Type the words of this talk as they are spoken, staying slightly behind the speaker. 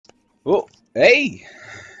Oh, hey,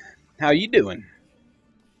 how you doing?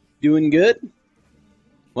 Doing good?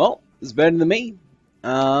 Well, it's better than me.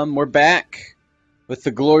 We're back with the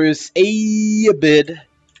glorious Aabid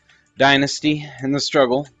dynasty and the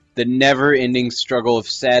struggle, the never-ending struggle of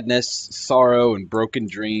sadness, sorrow, and broken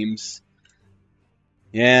dreams.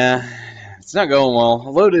 Yeah, it's not going well. I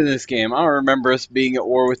loaded in this game. I don't remember us being at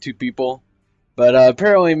war with two people, but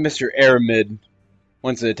apparently Mr. Aramid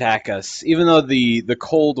wants to attack us, even though the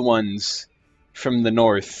cold ones from the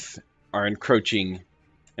north are encroaching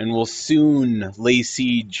and will soon lay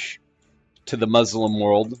siege to the Muslim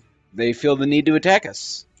world. They feel the need to attack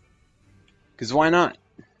us. Because why not?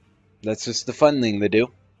 That's just the fun thing to do.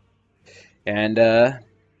 And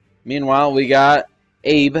meanwhile, we got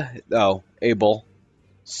Abel.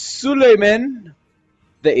 Suleiman,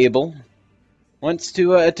 the Abel, wants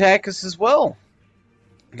to attack us as well.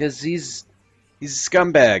 Because he's a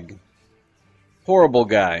scumbag. Horrible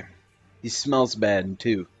guy. He smells bad,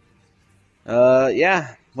 too.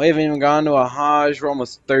 Yeah. We haven't even gone to a Hajj. We're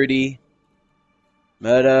almost 30.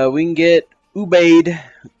 But we can get Ubaid.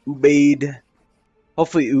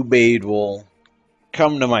 Hopefully Ubaid will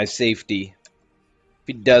come to my safety. If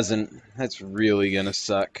he doesn't, that's really gonna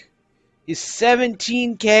suck. He's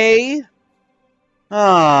 17k?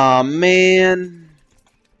 Aw, man.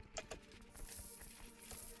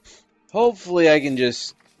 Hopefully I can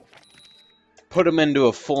just put him into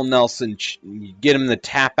a full Nelson, get him to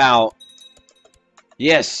tap out.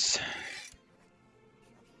 Yes.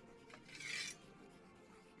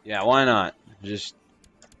 Yeah, why not? Just,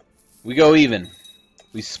 we go even.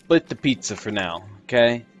 We split the pizza for now,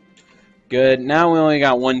 okay? Good. Now we only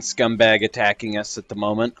got one scumbag attacking us at the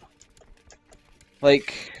moment.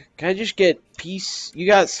 Like, can I just get peace? You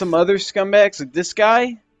got some other scumbags like this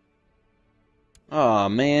guy? Oh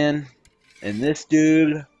man. And this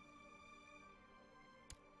dude.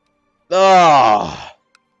 Oh.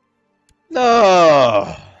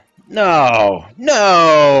 No. No.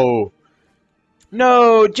 No.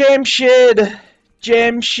 No. Jamshid.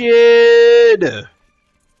 Jamshid.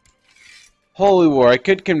 Holy war. I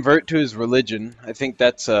could convert to his religion. I think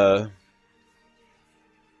that's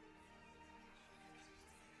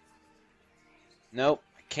Nope.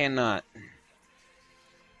 I cannot.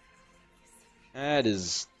 That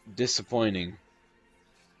is disappointing.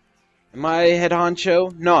 Am I head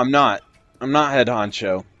honcho? No, I'm not. I'm not head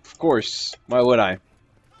honcho. Of course. Why would I?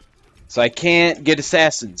 So I can't get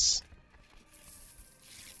assassins.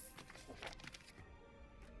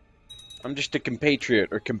 I'm just a compatriot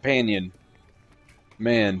or companion.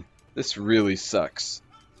 Man, this really sucks.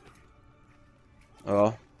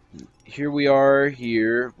 Oh, here we are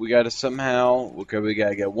here. We gotta somehow... Okay, we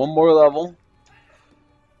gotta get one more level.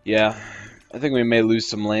 Yeah, I think we may lose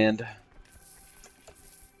some land.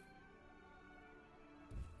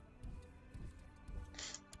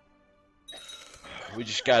 We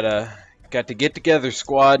just got to get together,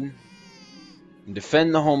 squad, and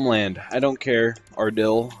defend the homeland. I don't care,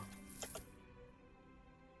 Ardil.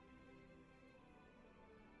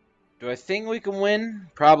 Do I think we can win?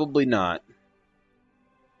 Probably not.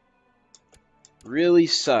 Really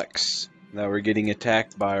sucks that we're getting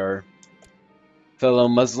attacked by our fellow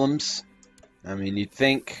Muslims. I mean, you'd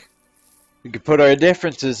think we could put our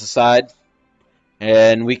differences aside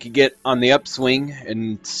and we could get on the upswing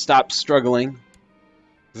and stop struggling.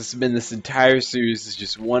 This entire series is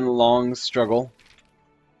just one long struggle.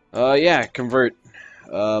 Yeah, convert.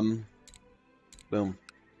 Boom. Are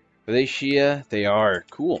they Shia? They are.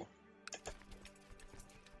 Cool.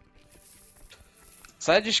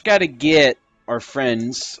 So I just gotta get our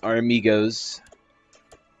friends, our amigos,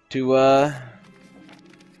 to,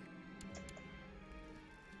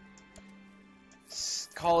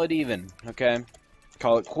 call it even, okay?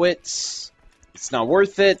 Call it quits. It's not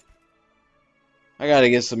worth it. I gotta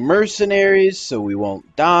get some mercenaries so we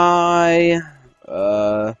won't die.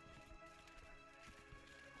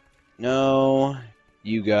 No.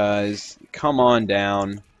 You guys, come on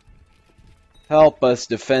down. Help us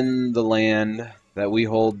defend the land that we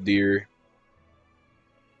hold dear.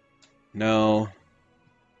 No.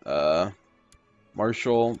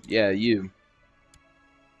 Marshall, yeah, you.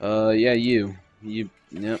 Yeah, you.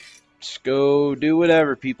 Yep. Just go do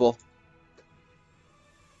whatever, people.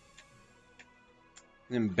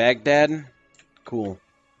 In Baghdad? Cool.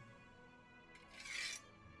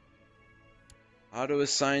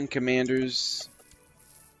 Auto-assign commanders.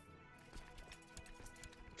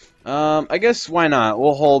 I guess why not?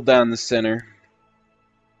 We'll hold down the center.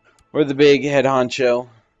 We're the big head honcho.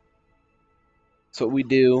 That's what we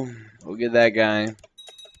do. We'll get that guy.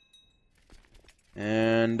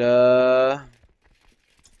 And,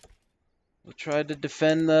 We'll try to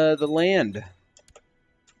defend the land.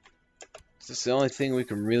 This is the only thing we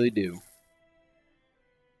can really do.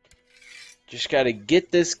 Just gotta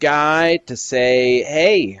get this guy to say,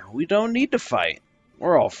 hey, we don't need to fight.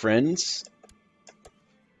 We're all friends.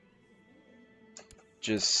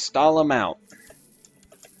 Just stall him out.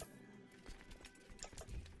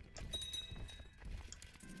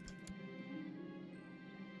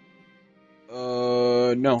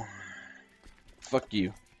 No. Fuck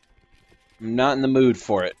you. I'm not in the mood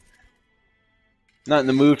for it. Not in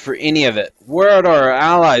the mood for any of it. Where are our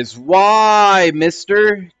allies? Why,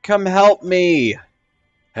 mister? Come help me.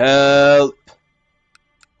 Help.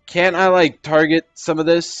 Can't I, like, target some of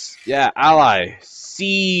this? Yeah, ally.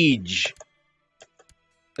 Siege.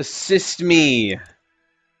 Assist me.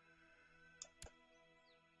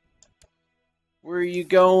 Where are you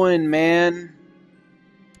going, man?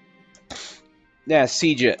 Yeah,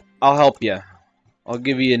 siege it. I'll help you. I'll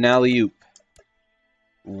give you an alley-oop.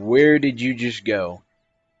 Where did you just go?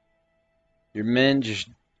 Your men just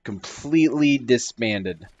completely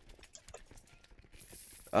disbanded.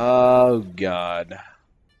 Oh, God.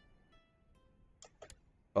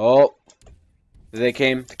 Oh. They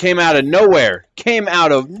came out of nowhere. Came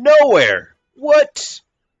out of nowhere. What?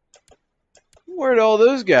 Where'd all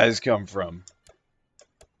those guys come from?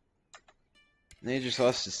 They just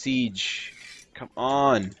lost the siege. Come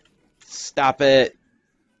on. Stop it.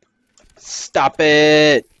 Stop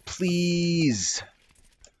it. Please.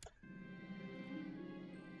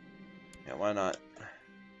 Yeah, why not?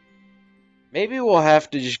 Maybe we'll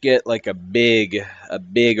have to just get like a big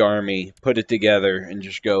army, put it together, and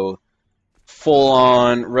just go full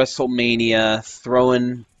on WrestleMania,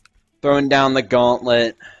 throwing down the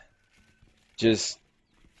gauntlet. Just,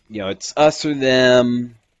 you know, it's us or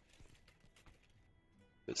them.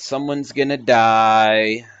 But someone's gonna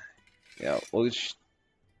die. Yeah, we'll just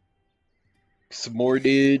some more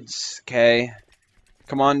dudes. Okay,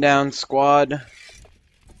 come on down, squad.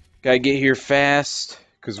 Gotta get here fast,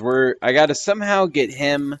 cause I gotta somehow get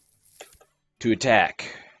him to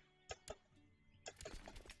attack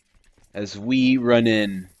as we run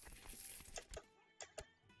in.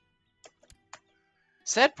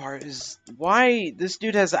 Sad part is why this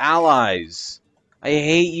dude has allies. I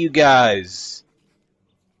hate you guys.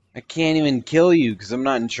 I can't even kill you because I'm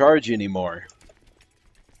not in charge anymore.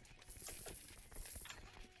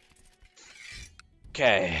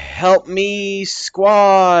 Okay, help me,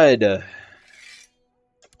 squad.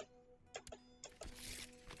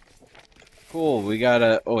 Cool, we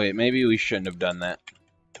gotta... Oh wait, maybe we shouldn't have done that.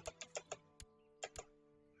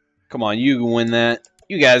 Come on, you can win that.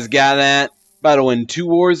 You guys got that. About to win 2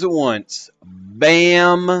 wars at once.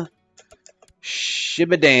 Bam.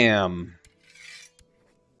 Shibadam.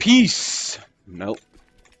 Peace. Nope.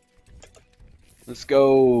 Let's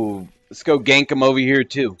go gank him over here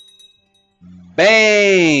too.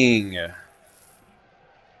 Bang.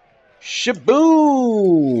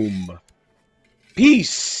 Shaboom.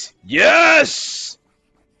 Peace. Yes.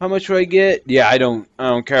 How much do I get? Yeah, I don't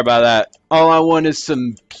care about that. All I want is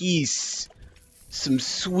some peace. Some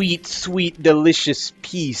sweet, sweet, delicious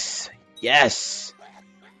peace. Yes.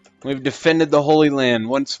 We've defended the Holy Land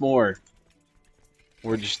once more.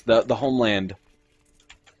 We're just the homeland.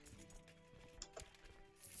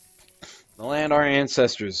 The land our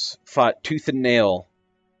ancestors fought tooth and nail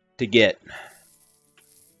to get.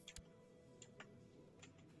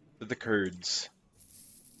 For the Kurds.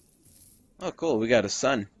 Oh, cool. We got a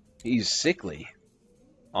son. He's sickly.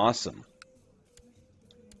 Awesome.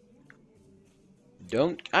 I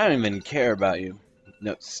don't even care about you.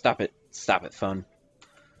 No, stop it. Stop it, phone.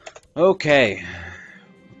 Okay.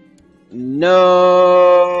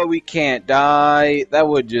 No, we can't die. That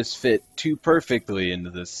would just fit too perfectly into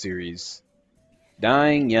this series.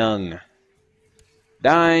 Dying young.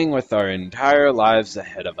 Dying with our entire lives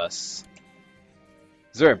ahead of us.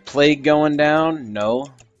 Is there a plague going down?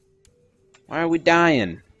 No. Why are we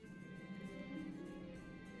dying?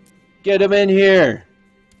 Get him in here.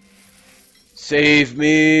 Save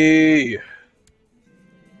me.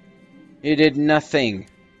 He did nothing.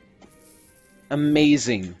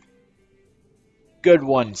 Amazing. Good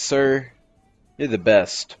one, sir. You're the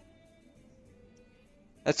best.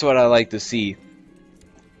 That's what I like to see.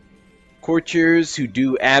 Courtiers who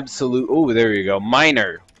do absolute... Oh, there you go.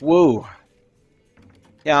 Minor. Whoa.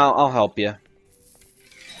 Yeah, I'll help you.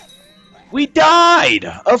 We died!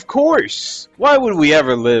 Of course! Why would we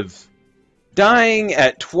ever live? Dying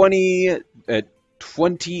at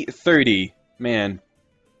 2030. Man,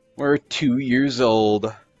 we're 2 years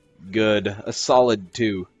old. Good. A solid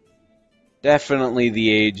 2. Definitely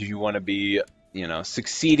the age you want to be you know,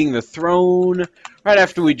 succeeding the throne right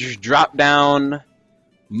after we just drop down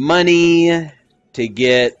money to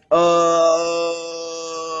get why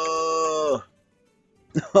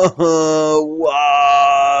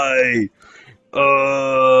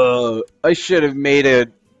I should have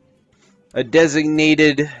made a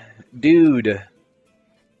designated dude.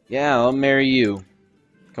 Yeah, I'll marry you.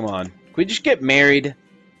 Come on. Can we just get married?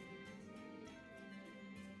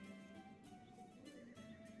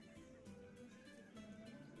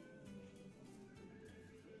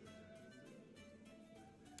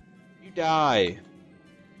 You die.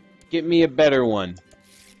 Get me a better one.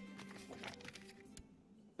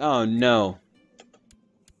 Oh no.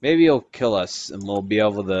 Maybe he'll kill us and we'll be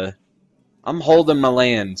able to... I'm holding my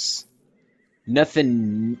lands.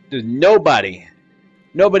 Nothing... There's nobody.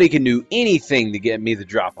 Nobody can do anything to get me to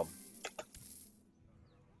drop them.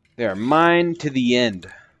 They are mine to the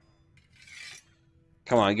end.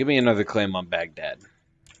 Come on, give me another claim on Baghdad.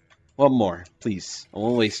 One more, please. I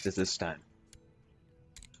won't waste it this time.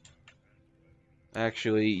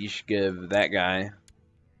 Actually, you should give that guy.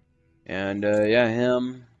 And, yeah,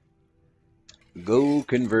 him. Go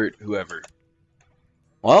convert whoever.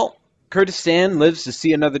 Well, Kurdistan lives to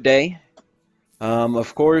see another day.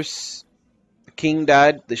 Of course, the king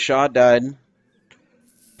died, the Shah died.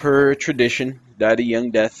 Per tradition, died a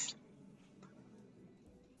young death.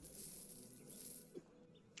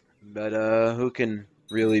 But, who can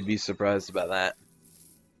really be surprised about that?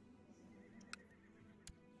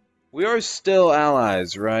 We are still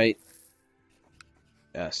allies, right?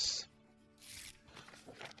 Yes.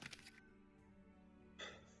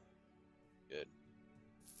 Good.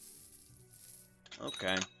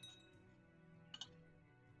 Okay.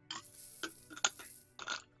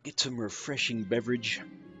 Get some refreshing beverage.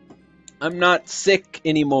 I'm not sick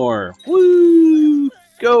anymore. Woo!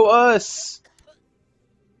 Go us!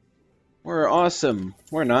 We're awesome.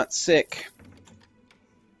 We're not sick.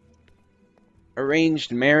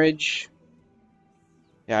 Arranged marriage.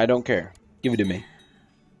 Yeah, I don't care. Give it to me.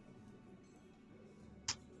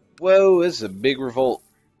 Whoa, this is a big revolt.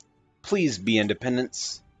 Please be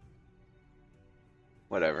independence.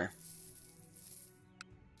 Whatever.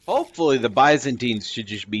 Hopefully the Byzantines should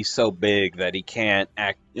just be so big that he can't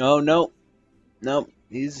act... Oh, no. No,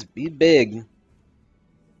 he's big.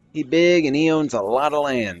 He's big and he owns a lot of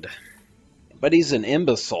land. But he's an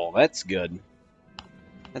imbecile. That's good.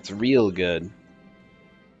 That's real good.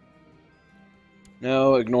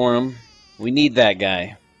 No, ignore him. We need that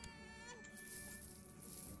guy.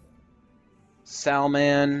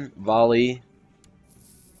 Salman, volley.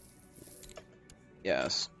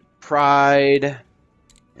 Yes. Pride.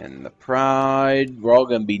 And the pride. We're all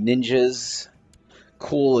going to be ninjas.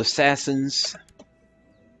 Cool assassins.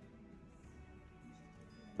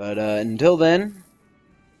 But until then,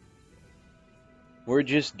 we're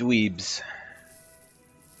just dweebs.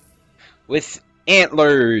 With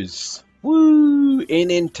antlers. Woo!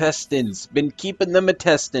 And intestines. Been keeping them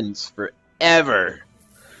intestines forever.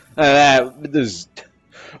 This is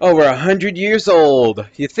over 100 years old.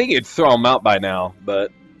 You'd think you'd throw them out by now,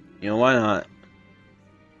 but, you know, why not?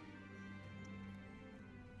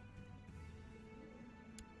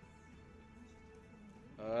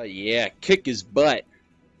 Yeah, kick his butt.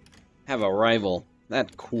 Have a rival.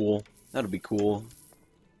 That's cool. That'll be cool.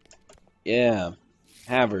 Yeah,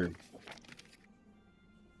 have her.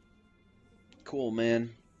 Cool,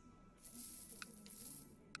 man.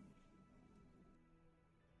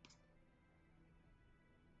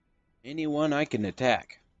 Anyone I can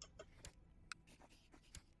attack.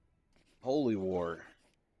 Holy war.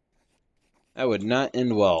 That would not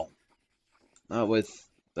end well. Not with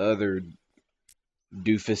the other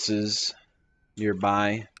doofuses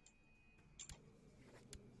nearby.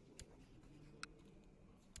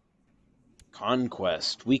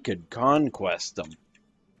 Conquest. We could conquest them.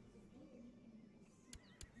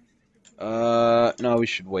 No, we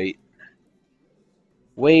should wait.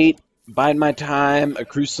 Wait, bide my time,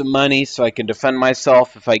 accrue some money so I can defend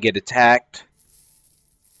myself if I get attacked.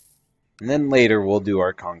 And then later we'll do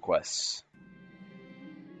our conquests.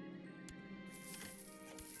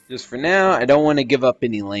 Just for now, I don't want to give up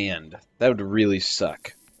any land. That would really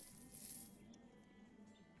suck.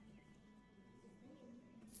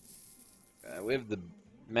 We have the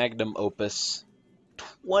magnum opus.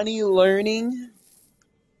 20 learning?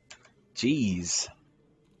 Jeez.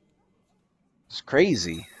 It's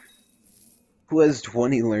crazy. Who has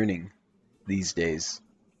 20 learning these days?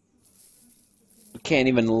 We can't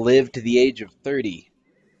even live to the age of 30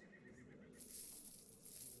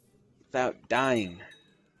 without dying.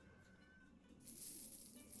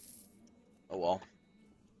 Oh well.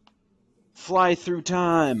 Fly through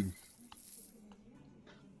time.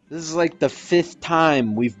 This is like the 5th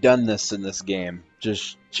time we've done this in this game.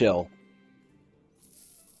 Just chill.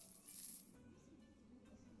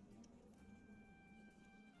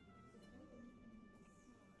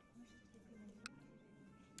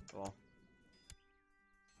 Cool.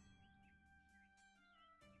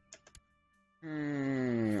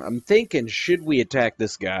 I'm thinking, should we attack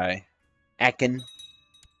this guy? Akin.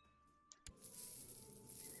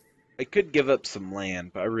 I could give up some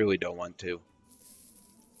land, but I really don't want to.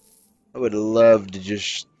 I would love to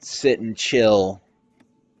just sit and chill.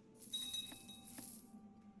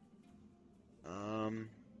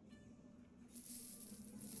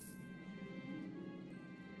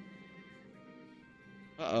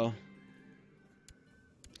 Uh-oh.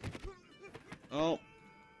 Oh.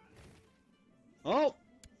 Oh.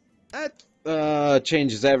 That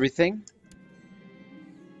changes everything.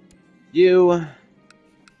 You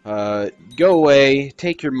go away,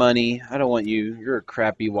 take your money. I don't want you. You're a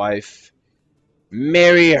crappy wife.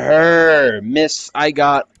 Marry her, miss. I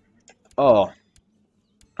got... Oh.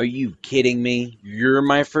 Are you kidding me? You're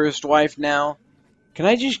my first wife now? Can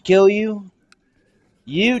I just kill you?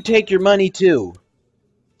 You take your money too.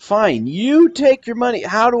 Fine, you take your money.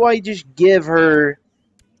 How do I just give her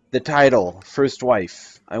the title, first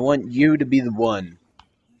wife? I want you to be the one.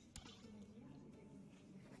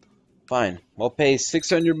 Fine, we'll pay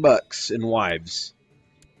 600 bucks in wives.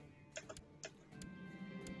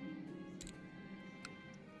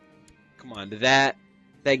 Come on, did that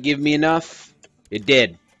give me enough? It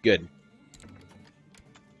did. Good.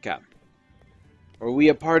 Okay. Are we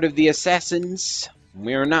a part of the assassins?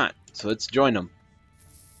 We are not, so let's join them.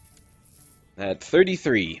 At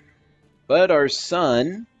 33. But our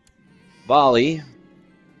son, Volley,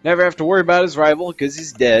 never have to worry about his rival because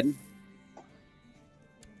he's dead.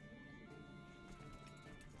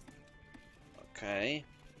 Okay.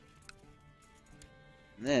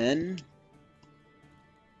 And then...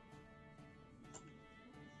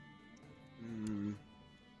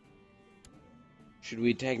 should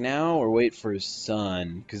we attack now or wait for his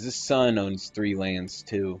son? Because his son owns 3 lands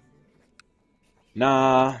too.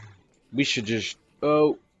 Nah. We should just...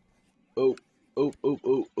 Oh. Oh. Oh. Oh.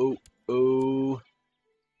 Oh. Oh. Oh.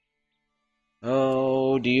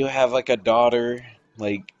 Oh. Do you have like a daughter?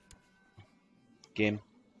 Like... Game?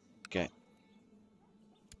 Okay.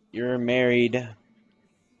 You're married.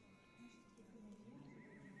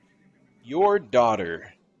 Your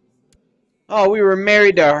daughter. Oh, we were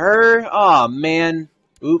married to her? Aw, man.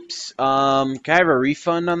 Oops. Can I have a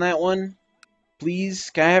refund on that one? Please?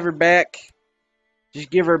 Can I have her back? Just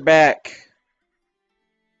give her back.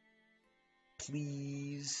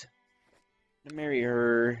 Please. To marry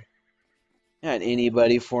her. Not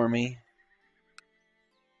anybody for me.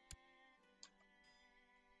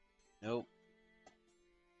 Nope.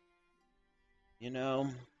 You know,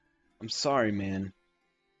 I'm sorry, man.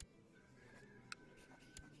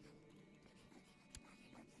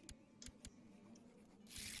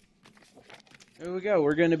 There we go.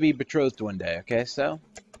 We're going to be betrothed one day, okay, so?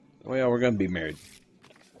 Well, we're going to be married.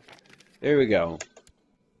 There we go.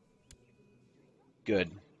 Good.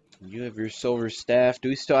 You have your silver staff. Do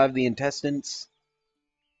we still have the intestines?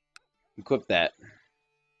 Equip that.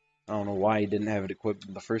 I don't know why he didn't have it equipped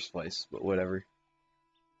in the first place, but whatever.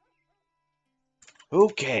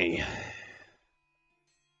 Okay.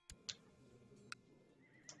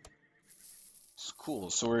 It's cool.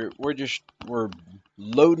 So we're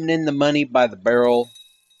loading in the money by the barrel.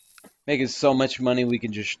 Making so much money we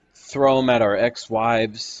can just throw them at our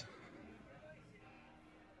ex-wives.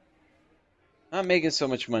 Not making so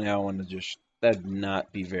much money I want to just... That'd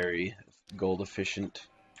not be very gold efficient.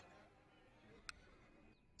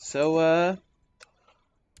 So,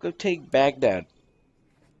 go take Baghdad.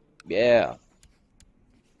 Yeah.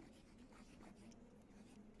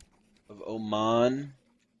 Of Oman.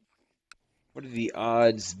 What are the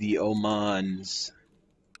odds the Omans...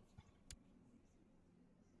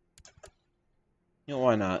 You know,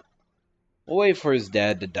 why not? We'll wait for his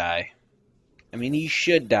dad to die. I mean, he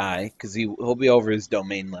should die, because he'll be over his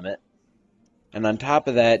domain limit. And on top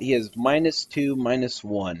of that, he has -2,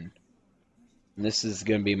 -1. And this is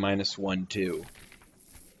going to be -1, too.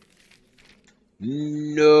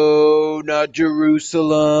 No, not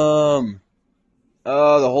Jerusalem!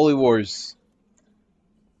 Oh, the Holy Wars.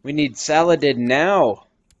 We need Saladin now.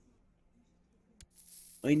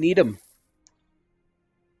 We need him.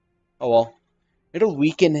 Oh, well. It'll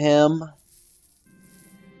weaken him.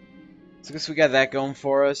 So I guess we got that going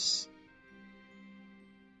for us.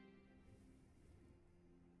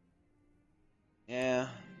 Yeah.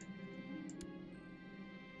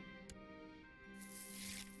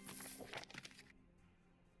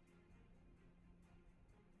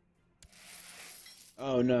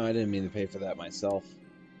 Oh no, I didn't mean to pay for that myself.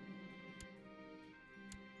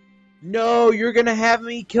 No, you're gonna have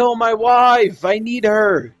me kill my wife! I need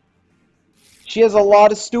her! She has a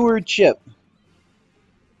lot of stewardship.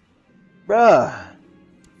 Bruh.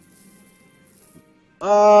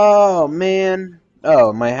 Oh, man.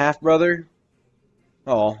 Oh, my half-brother?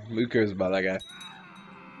 Oh, who cares about that guy?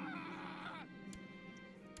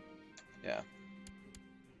 Yeah.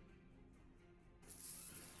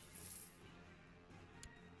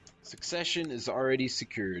 Succession is already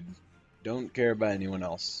secured. Don't care about anyone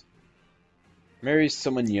else. Marry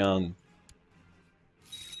someone young.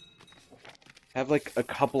 Have like a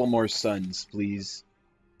couple more sons, please.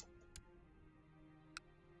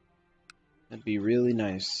 That'd be really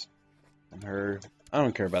nice. And her. I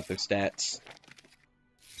don't care about their stats.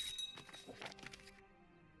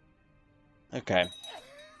 Okay.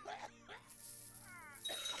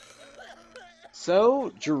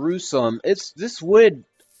 So, Jerusalem.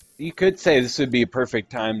 You could say this would be a perfect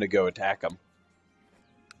time to go attack them.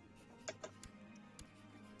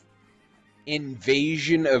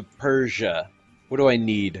 Invasion of Persia. What do I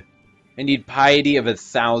need? I need piety of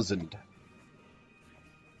 1,000.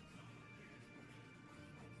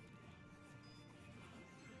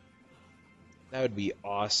 That would be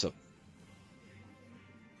awesome.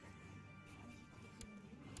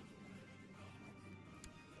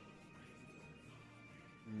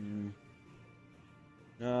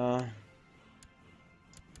 No.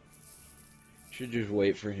 Should just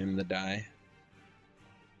wait for him to die.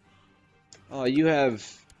 Oh, you have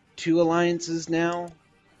 2 alliances now?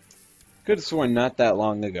 Could have sworn not that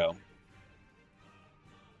long ago.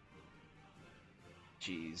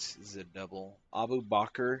 Jeez, this is a double. Abu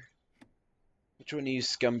Bakr? Which one of you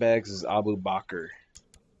scumbags is Abu Bakr?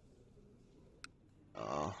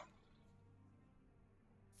 Oh.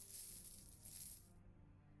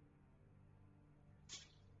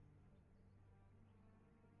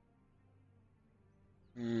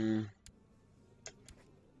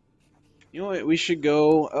 You know what? We should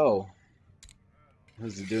go. Oh.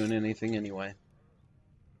 Who's it doing anything anyway?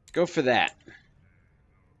 Go for that.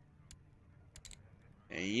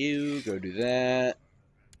 And you go do that.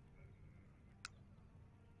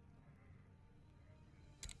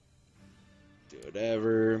 Do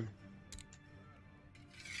whatever.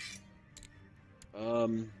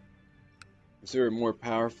 Is there a more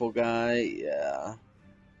powerful guy? Yeah.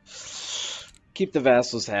 Keep the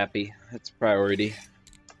vassals happy. That's a priority.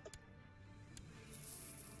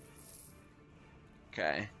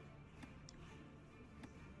 Okay.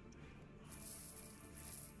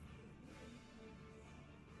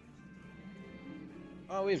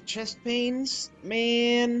 Oh, we have chest pains?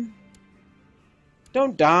 Man.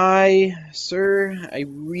 Don't die, sir. I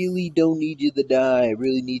really don't need you to die. I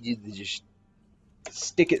really need you to just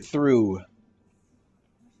stick it through.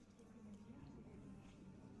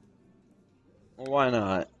 Well, why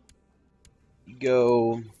not?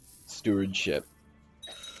 Go stewardship.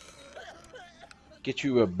 Get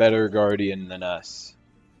you a better guardian than us.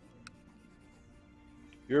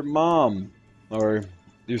 Your mom, or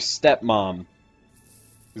your stepmom.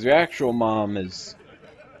 Because your actual mom is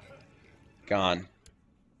gone.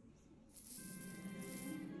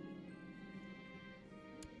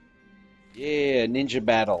 Yeah, ninja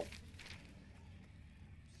battle.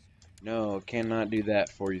 No, cannot do that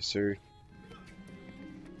for you, sir.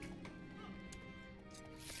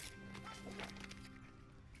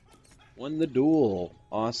 Won the duel.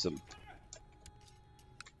 Awesome.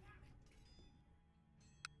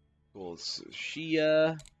 Cool. So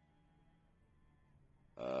Shia.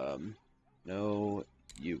 No,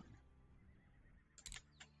 you.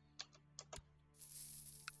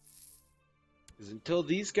 Because until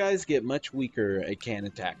these guys get much weaker, I can't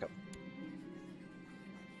attack them.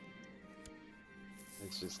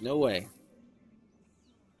 There's just no way.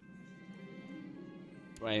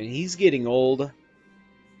 I mean, he's getting old.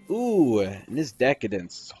 Ooh, and this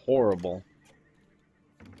decadence is horrible.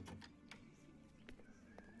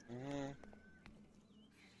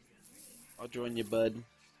 I'll join you, bud.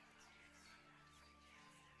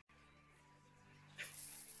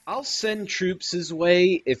 I'll send troops his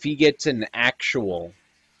way if he gets an actual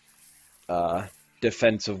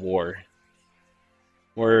defensive war.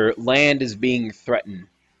 Where land is being threatened.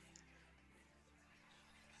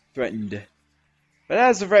 But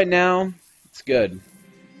as of right now, it's good.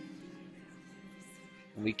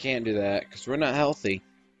 We can't do that because we're not healthy.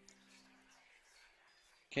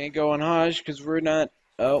 Can't go on Hajj because we're not...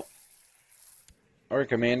 Oh. Our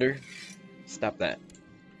commander. Stop that.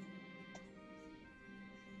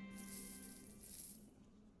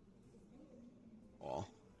 Oh.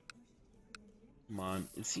 Come on.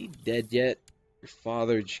 Is he dead yet? Your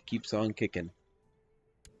father just keeps on kicking.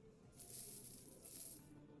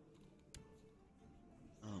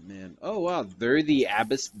 Oh man. Oh wow, they're the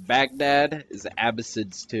Baghdad is the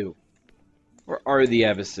Abbasids too. Where are the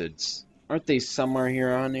Abbasids? Aren't they somewhere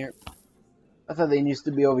here on here? I thought they used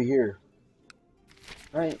to be over here.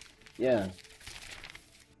 Right? Yeah.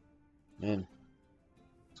 Man.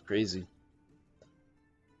 It's crazy.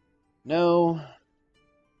 No.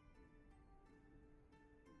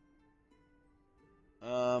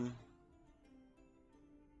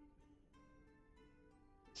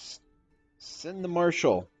 Send the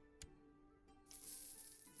marshal.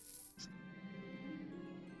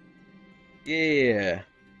 Yeah.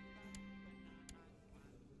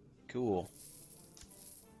 Cool.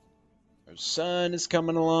 Our son is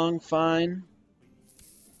coming along fine.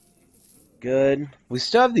 Good. We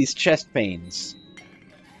still have these chest pains.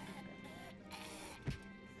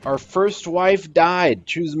 Our first wife died.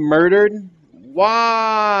 She was murdered.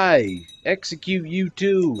 Why? Execute you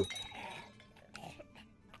too.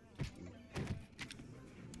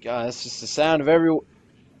 God, that's just the sound of every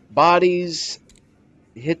bodies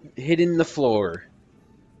hitting the floor.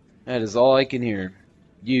 That is all I can hear.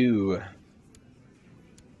 You.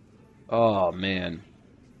 Oh man.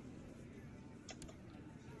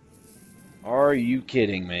 Are you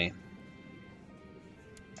kidding me?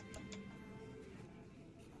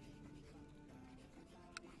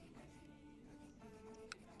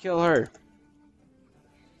 Kill her.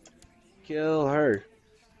 Kill her.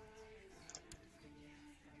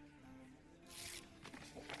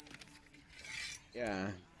 Yeah.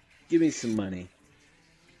 Give me some money.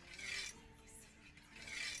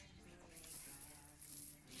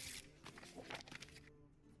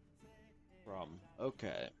 Problem.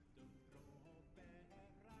 Okay.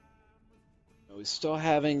 We still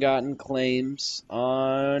haven't gotten claims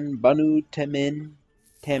on Banu Temin.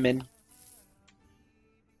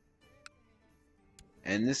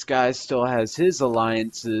 And this guy still has his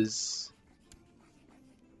alliances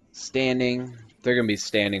standing. They're going to be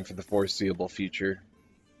standing for the foreseeable future.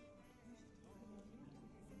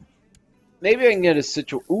 Maybe I can get a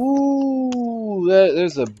situation. Ooh,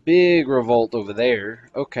 there's a big revolt over there.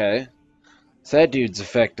 Okay. So that dude's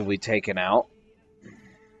effectively taken out.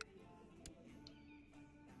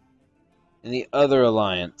 And the other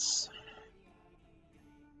alliance.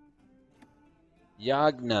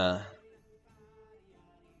 Yagna.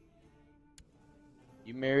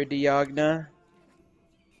 You married to Yagna?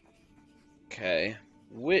 Okay.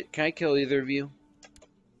 Can I kill either of you?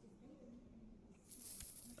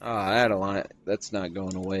 Ah, that alliance, that's not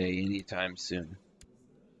going away anytime soon.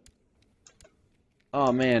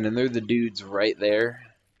 Oh man, and they're the dudes right there.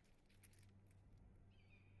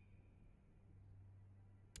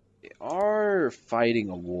 They are fighting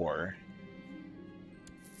a war.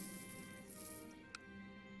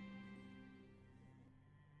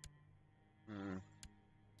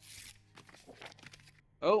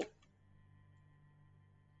 Oh.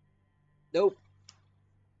 Nope.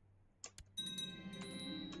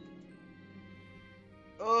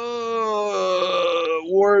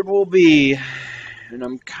 War it will be. And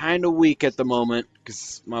I'm kind of weak at the moment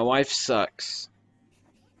because my wife sucks.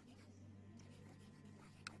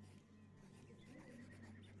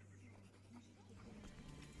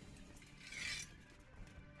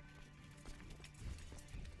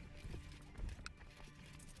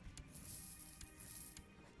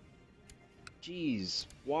 Jeez,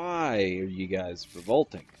 why are you guys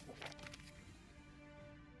revolting?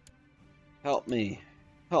 Help me.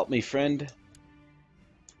 Help me, friend.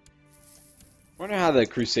 Wonder how the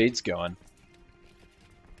Crusade's going.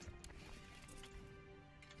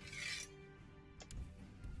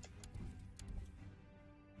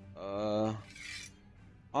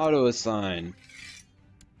 Auto assign.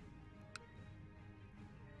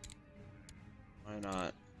 Why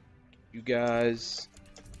not? You guys.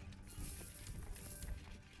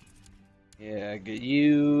 Yeah, get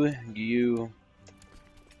you.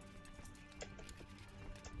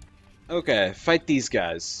 Okay, fight these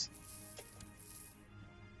guys.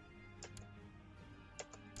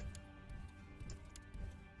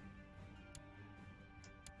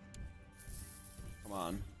 Come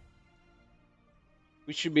on.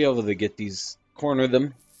 We should be able to get these, corner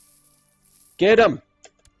them. Get them!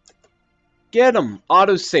 Get them!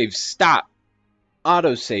 Autosave, stop!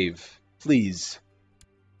 Autosave, please.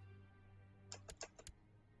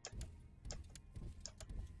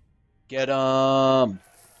 Get them!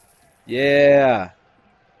 Yeah!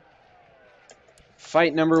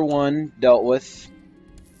 Fight number 1 dealt with.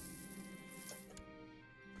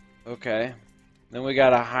 Okay. Then we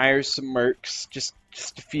gotta hire some mercs, just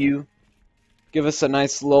a few. Give us a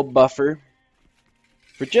nice little buffer.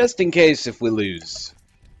 For just in case if we lose.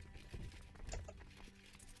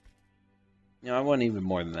 No, I want even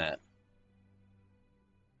more than that.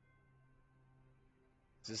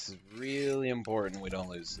 This is really important we don't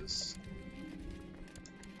lose this.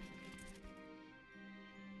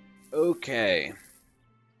 Okay.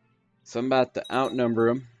 So I'm about to outnumber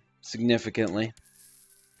them significantly.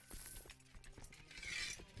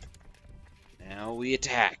 Now we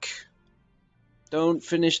attack. Don't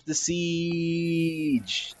finish the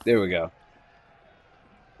siege. There we go.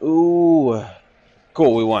 Ooh.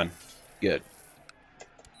 Cool, we won. Good.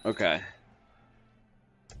 Okay.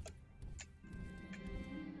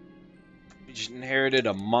 We just inherited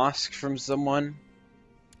a mosque from someone.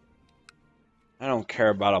 I don't care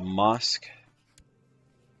about a mosque.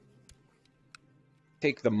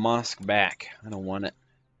 Take the mosque back. I don't want it.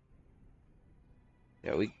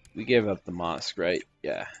 Yeah, we gave up the mosque, right?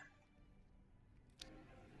 Yeah.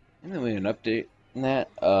 And then we have an update on that.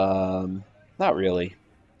 Not really.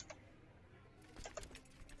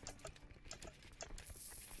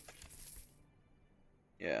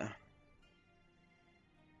 Yeah.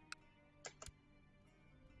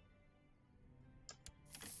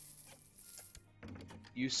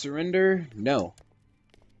 You surrender? No.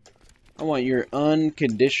 I want your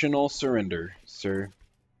unconditional surrender, sir.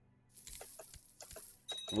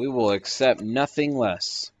 We will accept nothing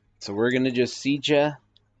less. So we're going to just siege ya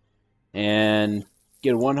and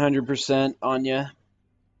get 100% on ya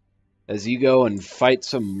as you go and fight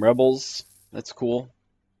some rebels. That's cool.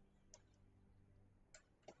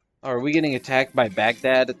 Oh, are we getting attacked by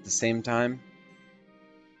Baghdad at the same time?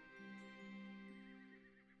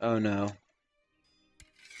 Oh no.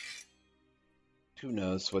 Who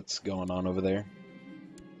knows what's going on over there?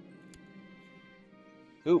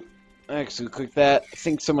 Oop. I actually clicked that. I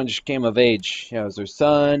think someone just came of age. Yeah, it was their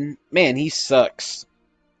son. Man, he sucks.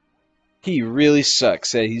 He really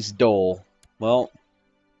sucks. Yeah, he's dull. Well,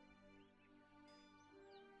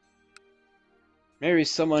 marry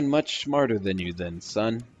someone much smarter than you then,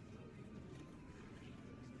 son.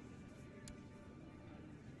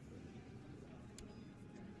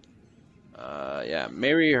 Yeah,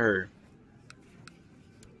 marry her.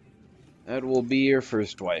 That will be your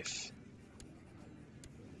first wife.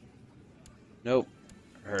 Nope.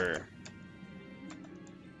 Her.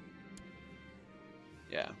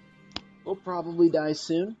 Yeah. We'll probably die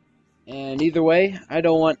soon. And either way, I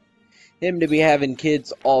don't want him to be having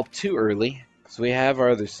kids all too early. So we have our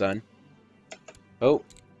other son. Oh.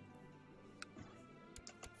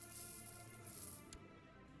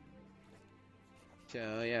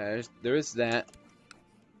 So yeah, there is that.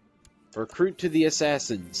 Recruit to the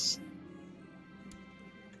assassins.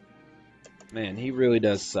 Man, he really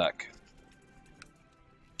does suck.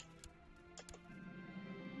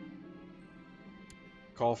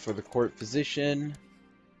 Call for the court physician.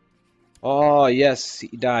 Oh, yes, he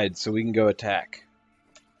died, so we can go attack.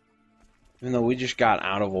 Even though we just got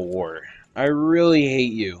out of a war. I really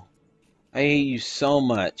hate you. I hate you so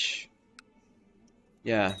much.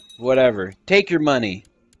 Yeah, whatever. Take your money.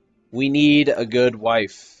 We need a good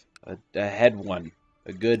wife. A head one.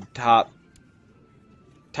 A good top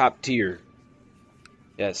tier.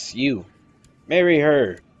 Yes, you. Marry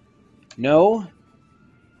her. No?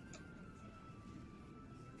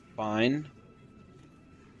 Fine.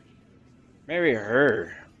 Marry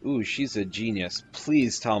her. Ooh, she's a genius.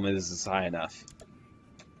 Please tell me this is high enough.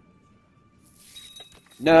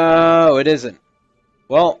 No, it isn't.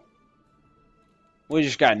 Well, we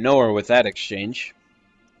just got nowhere with that exchange.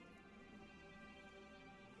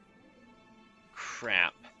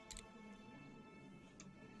 Crap.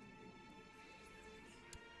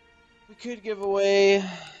 We could give away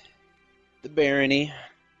the barony.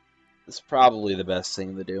 That's probably the best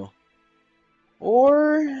thing to do.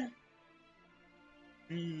 Or...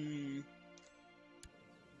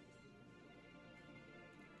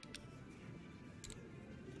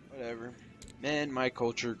 whatever. Man, my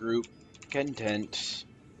culture group. Content.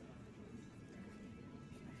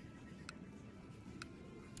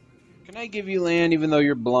 Can I give you land even though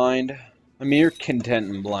you're blind? I mean, you're content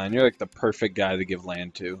and blind. You're like the perfect guy to give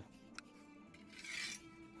land to.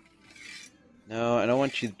 No, I don't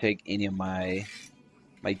want you to take any of my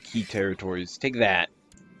key territories. Take that.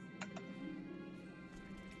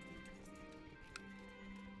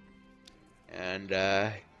 And,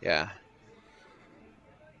 yeah.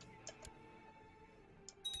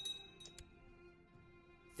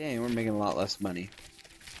 Dang, we're making a lot less money.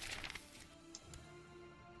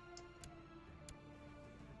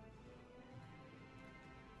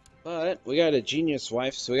 But we got a genius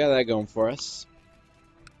wife, so we got that going for us.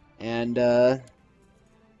 And, that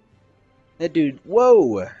dude,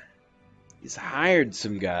 whoa! He's hired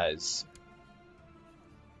some guys.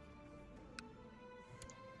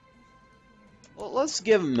 Well, let's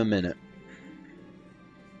give him a minute.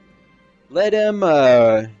 Let him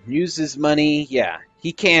use his money. Yeah,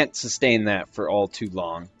 he can't sustain that for all too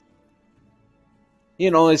long. He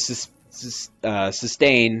can only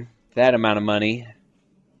sustain that amount of money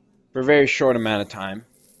for a very short amount of time.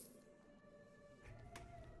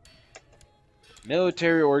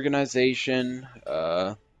 Military organization,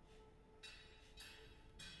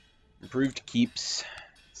 improved keeps.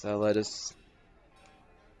 So let us.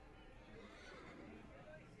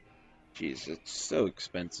 Jeez, it's so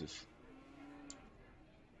expensive.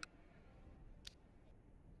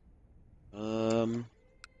 Well,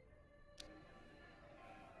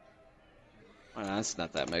 that's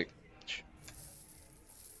not that much.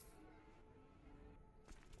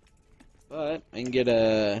 But I can get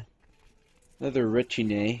another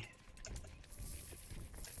Richine.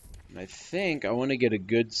 And I think I want to get a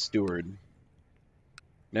good steward.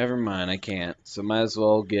 Never mind, I can't. So might as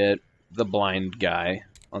well get the blind guy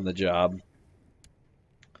on the job.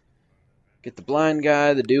 Get the blind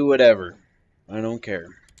guy to do whatever. I don't care.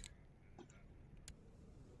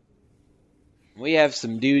 We have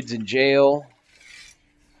some dudes in jail.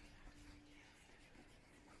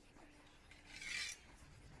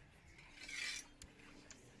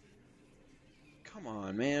 Come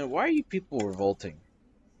on, man. Why are you people revolting?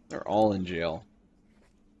 They're all in jail.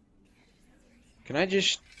 Can I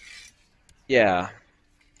just... Yeah.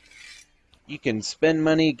 You can spend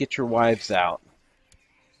money, get your wives out.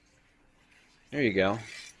 There you go.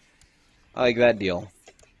 I like that deal.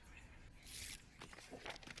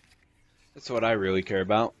 That's what I really care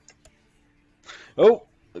about. Oh,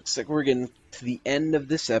 looks like we're getting to the end of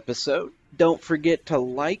this episode. Don't forget to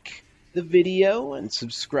like the video and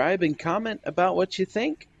subscribe and comment about what you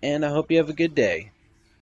think. And I hope you have a good day.